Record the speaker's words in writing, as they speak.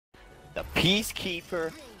The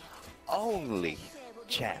Peacekeeper only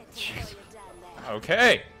challenge.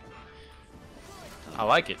 Okay. I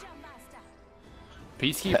like it.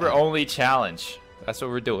 Peacekeeper only challenge. That's what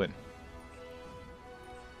we're doing.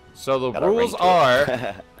 So the rules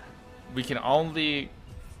are we can only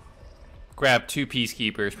grab 2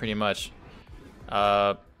 Peacekeepers pretty much.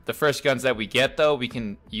 The first guns that we get though, we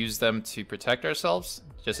can use them to protect ourselves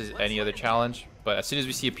just as any other challenge. But as soon as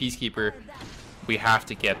we see a Peacekeeper, we have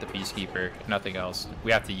to get the Peacekeeper, nothing else.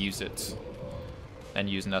 We have to use it and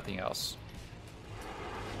use nothing else.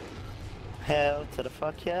 Hell to the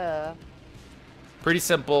fuck yeah. Pretty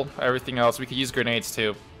simple. Everything else, we could use grenades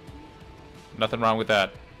too. Nothing wrong with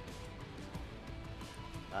that.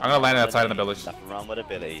 I'm gonna land outside of the village. Nothing wrong with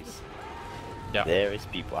abilities. Yeah. There is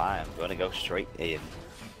people. I am gonna go straight in.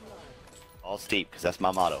 All steep, because that's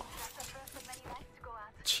my motto.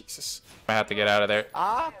 Jesus. I have to get out of there.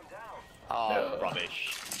 Ah! Oh,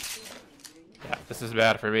 rubbish. Yeah, this is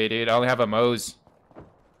bad for me, dude. I only have a Mose.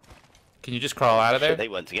 Can you just crawl out of there? Shit, they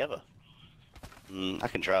went together. I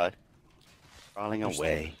can try. Crawling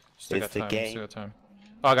away. Still It's the game. Still got time.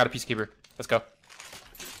 Oh, I got a Peacekeeper. Let's go.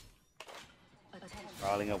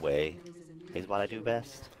 Crawling away is what I do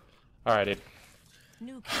best. Alright, dude.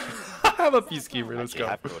 I have a Peacekeeper. Let's go.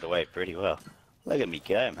 I crawled away pretty well. Look at me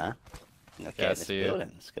go, man. Okay, Yeah, I this see it.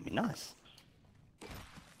 building. It's gonna be nice. I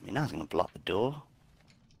mean, now it's gonna block the door.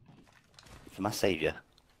 For my savior.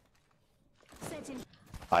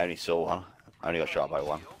 I only saw one. I only got shot by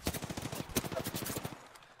one.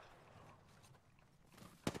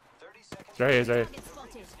 Right here, right here.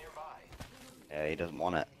 Yeah, he doesn't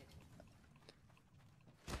want it.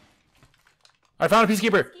 I found a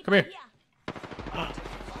Peacekeeper. Come here.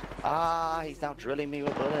 Ah, he's now drilling me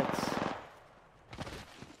with bullets.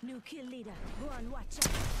 New kill leader. Go on, watch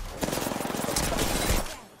out.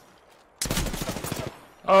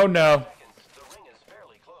 Oh no.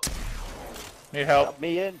 Need help. Help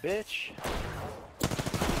me in, bitch.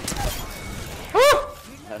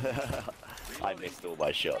 I missed all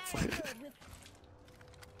my shots. I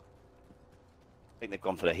think they've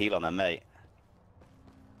gone for the heal on their mate.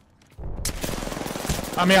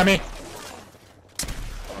 On me, on me.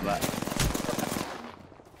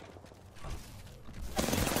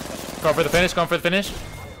 Going for the finish, going for the finish.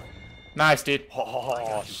 Nice, dude.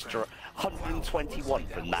 Oh, 121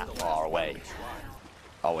 from that far away.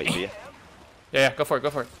 I'll wait for you. Yeah, go for it, go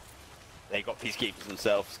for it. They got Peacekeepers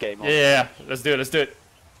themselves, game on. Yeah, let's do it, let's do it.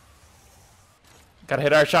 Gotta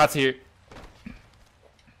hit our shots here.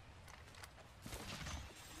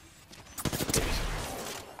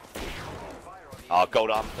 Oh, gold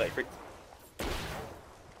armor, 33.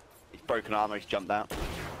 He's broken armor, he's jumped out.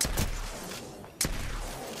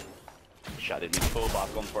 Shot didn't mean to fall, but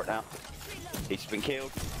I've gone for it now. He's been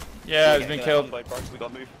killed. Yeah, he's been killed. We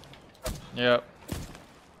gotta move. Yep.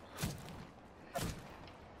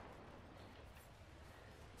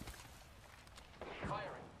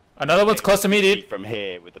 Another one's close to me, dude. From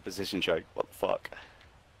here with the position choke. What the fuck?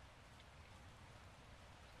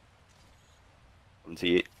 Come to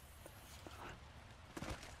you.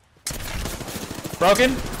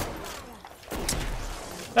 Broken.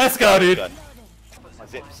 Let's go, dude. My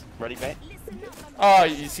zips ready, mate. Oh,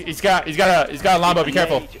 he's got a Lambo. Be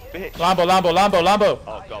careful. Lambo.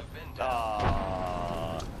 Oh god.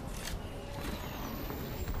 Ah.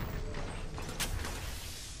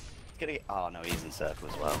 Gonna get, oh no, he's in circle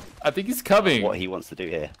as well. I think he's coming. What he wants to do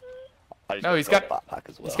here. No, he's got backpack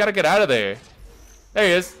as well. He's got to get out of there. There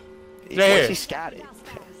he is. He's right Why here. is he scattered?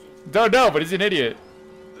 Don't know, but he's an idiot.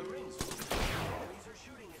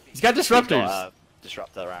 He's got disruptors. He's got,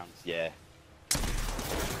 disruptor rounds, yeah.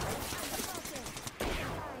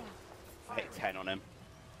 I hit 10 on him.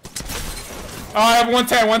 Oh, I have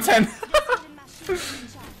 110.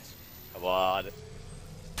 Come on.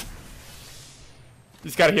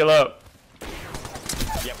 He's got to heal up.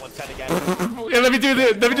 Yeah, 110 again. Yeah, let me do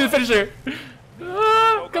the finisher.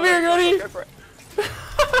 Come here, Cody. Go for it.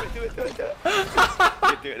 Do it.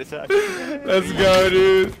 You do it this time. Let's go,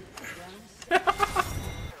 dude.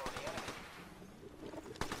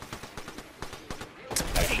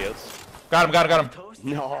 No shields. Got him.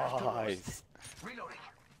 Nice.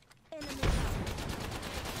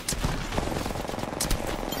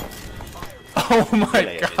 Oh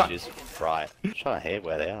my god. Just fry it. I'm trying to hear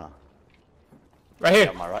where they are. Right here.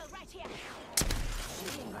 On my right.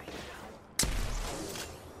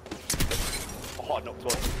 Oh, I knocked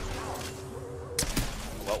one.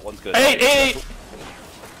 Well, one's good. Hey.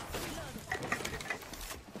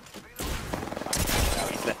 Now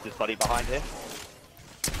he's left his buddy behind here.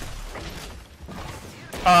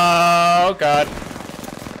 Oh god.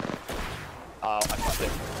 Oh, I got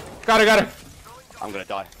him. Got her. I'm gonna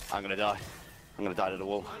die. I'm gonna die. I'm gonna die to the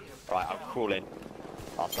wall. Right, I'll crawl in.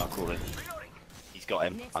 I'll start crawling. He's got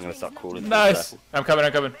him. I'm gonna start crawling. Nice. I'm coming.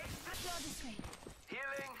 Explore this way.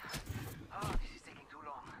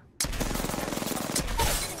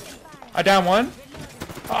 I down one.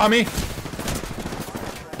 On me.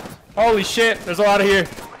 Holy shit, there's a lot of here.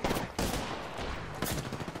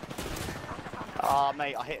 Ah,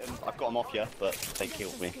 mate, I hit him. I've got him off you, but they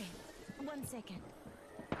killed me. 1 second.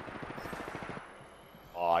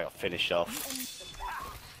 Oh, I got finished off.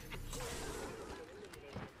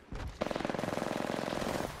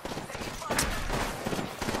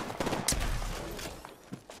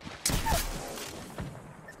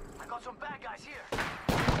 I got some bad guys here.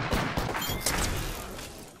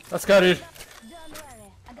 Let's go, dude. Don't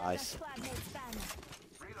worry. I got Nice. the squad mates banner.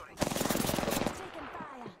 Reloading. Taking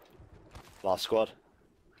fire. Last squad.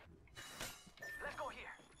 Let's go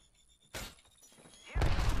here. Here.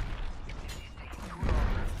 This is taking too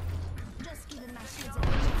long. Just giving my shields a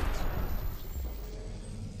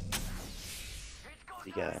recharge.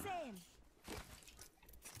 You go. Same.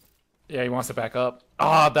 Yeah, he wants to back up.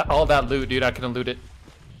 Ah, all that loot, dude. I couldn't loot it.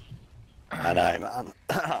 I know, man.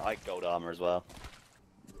 I like gold armor as well.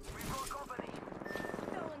 We got company.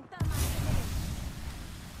 Throwing thermite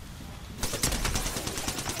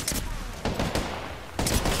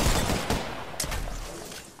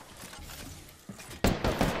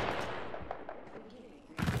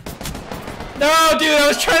No, dude, I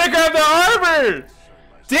was trying to grab the armor.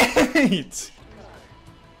 Damn it.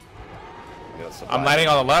 We got some I'm back. landing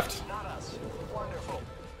on the left. Not us. Wonderful.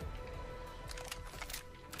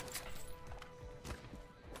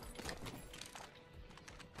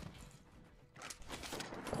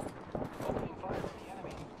 Opening fire on the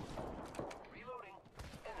enemy. Reloading.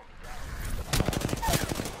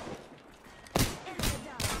 Enemy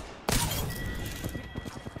down.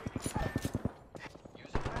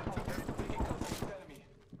 Use a ammo. Taking contact with enemy.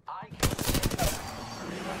 I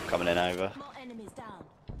can. Coming in over. more enemies down.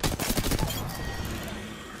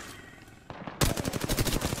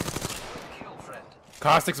 Kill friend.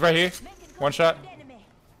 Caustic's right here. Making One shot. contact with enemy.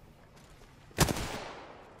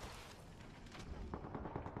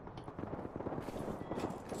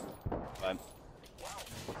 Right.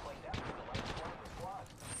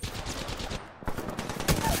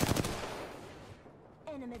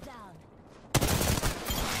 Enemy down.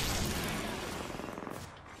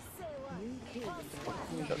 Say what? Whole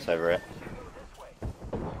squad. Shots over it.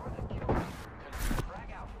 Enemies down.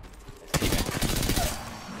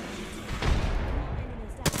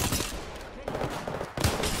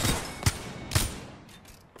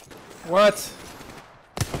 What?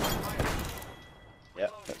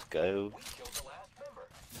 Yep, let's go.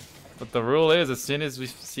 But the rule is, as soon as we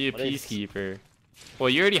see a What is- peacekeeper. Well,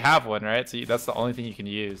 you already have one, right? So that's the only thing you can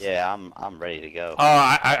use. Yeah, I'm ready to go.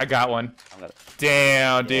 Oh, I got one. I'm gonna.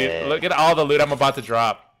 Damn, dude. Yeah. Look at all the loot I'm about to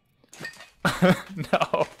drop.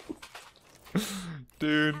 No.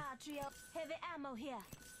 Dude. Trio. Heavy ammo here.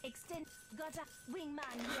 Extend. Got a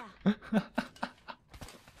wingman here.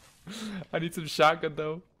 I need some shotgun,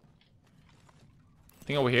 though.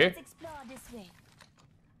 Thing over here? Let's explore this way.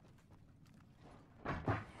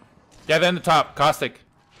 Yeah, they're in the top. Caustic.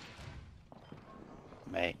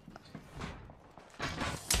 Mate.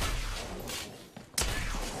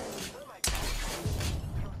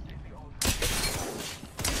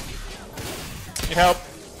 Need help.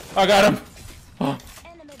 I got him. Oh.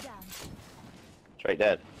 Enemy down. Straight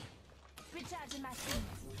dead. Recharging my shields.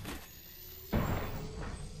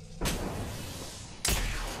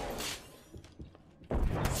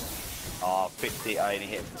 Oh, 50. I only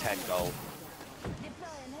hit 10 gold.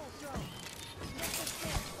 Deploying head drone. Let's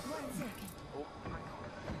extend. 1 second.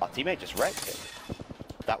 Our teammate just wrecked it.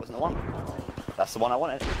 That wasn't the one. That's the one I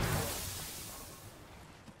wanted.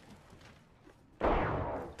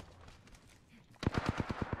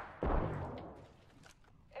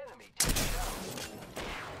 Enemy taken down.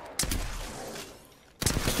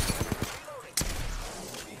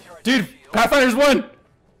 Dude, Pathfinder's one.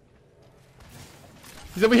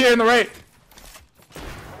 He's over here on the right.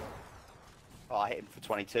 Oh, I hit him for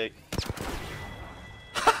 22.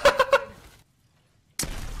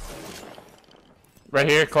 Right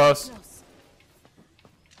here, close. Close.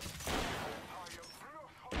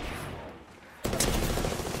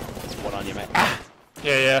 One on you, mate.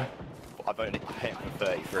 Yeah, yeah. I've only hit him for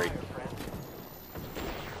 33.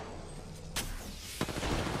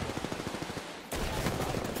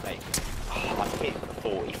 Mate, I hit him for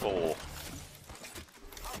 44.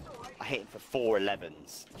 I hit him for 4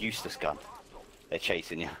 11s. Useless gun. They're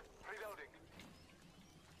chasing you. Reloading.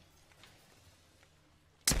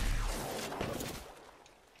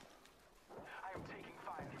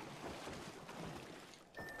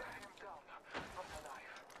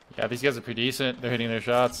 Yeah, these guys are pretty decent. They're hitting their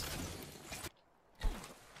shots.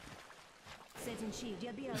 Setting shield,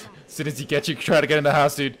 you'll be alright. As soon as you get you, try to get in the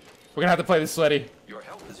house, dude. We're gonna have to play this sweaty. Your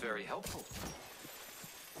help is very helpful.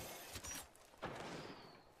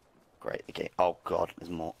 Great. Okay. Oh god, there's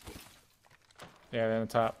more. Yeah, they're on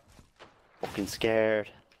the top. Fucking scared.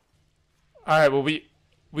 All right, well we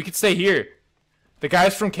could stay here. The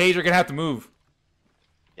guys from Cage are gonna have to move.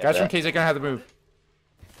 Yeah, Guys there. from Cage are gonna have to move.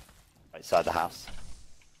 Right side of the house.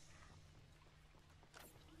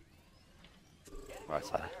 Right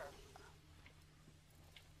side.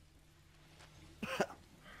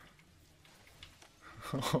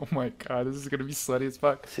 Oh my god, this is gonna be slutty as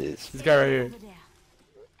fuck. This is. This guy right here. Over there.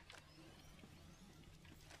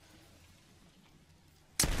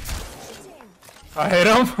 I hit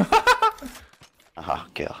him. Oh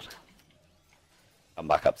god. I'm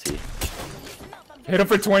back up to you. Hit him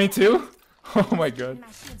for 22. Oh my god. My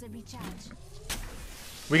shields are recharged.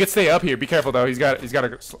 We could stay up here. Be careful though. He's got a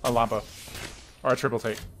Lampa or a triple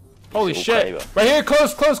take. Holy It's shit! okay, but- Right here,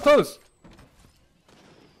 close. Frag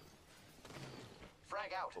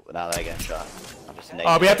out. But now they're getting shot. I'm just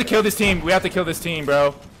Oh, we have to kill this team. We have to kill this team,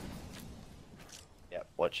 bro. Yep,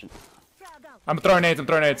 watching. Frag out. I'm throwing nades.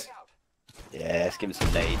 Out. Yeah, let's give him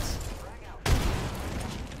some nades.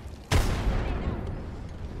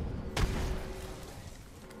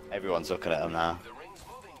 Everyone's looking at him now. The ring's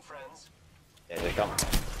moving, friends. Yeah, they come.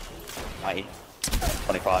 90.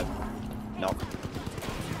 25. Knock.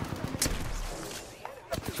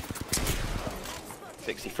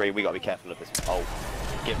 63, we gotta be careful of this. Oh,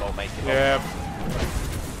 give old mate. Give old. Yeah.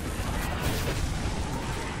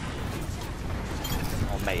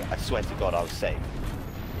 Oh mate, I swear to God I was safe.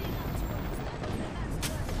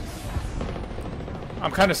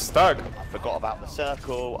 I'm kind of stuck. I forgot about the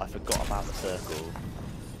circle. I forgot about the circle.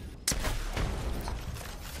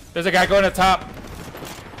 There's a guy going to top.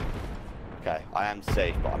 Okay, I am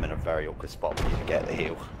safe, but I'm in a very awkward spot for you to get the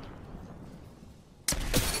heal.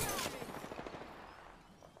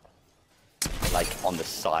 Like on the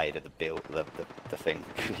side of the build, the thing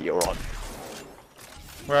you're on,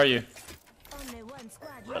 Where are you? Only one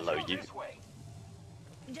squad. below you. This way.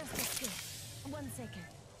 Just a skill. 1 second.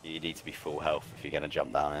 You need to be full health if you're gonna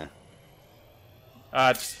jump down here.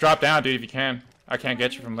 Just drop down, dude, if you can. I can't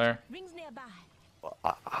get you from there. Rings nearby. Well,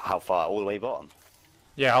 how far? All the way bottom?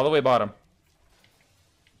 Yeah, all the way bottom.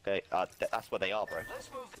 Okay, that's where they are, bro. Let's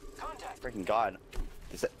move. Contact. Freaking guy.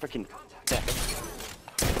 Is that freaking? Yeah.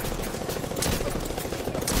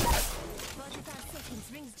 45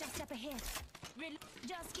 seconds. Rings just up ahead.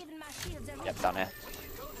 Just giving my shields a Yep, down here.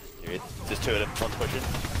 Here it is. There's two of them. One's pushing.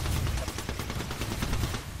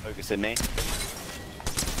 Focusing me. I'm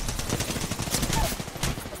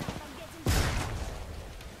getting.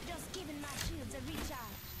 Just giving my shields a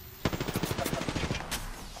recharge.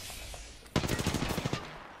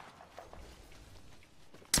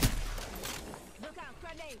 Look out,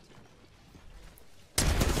 grenade.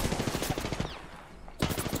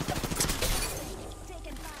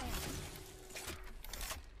 Taking fire.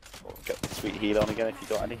 Oh, get the sweet heal on again if you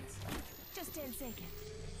got any. Just 10 seconds.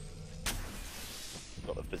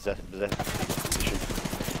 Got the position.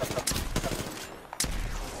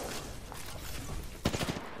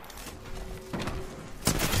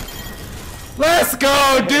 Let's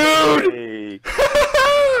go, dude! Hey.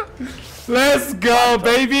 Let's go,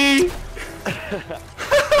 baby!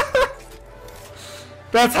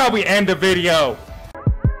 That's how we end the video.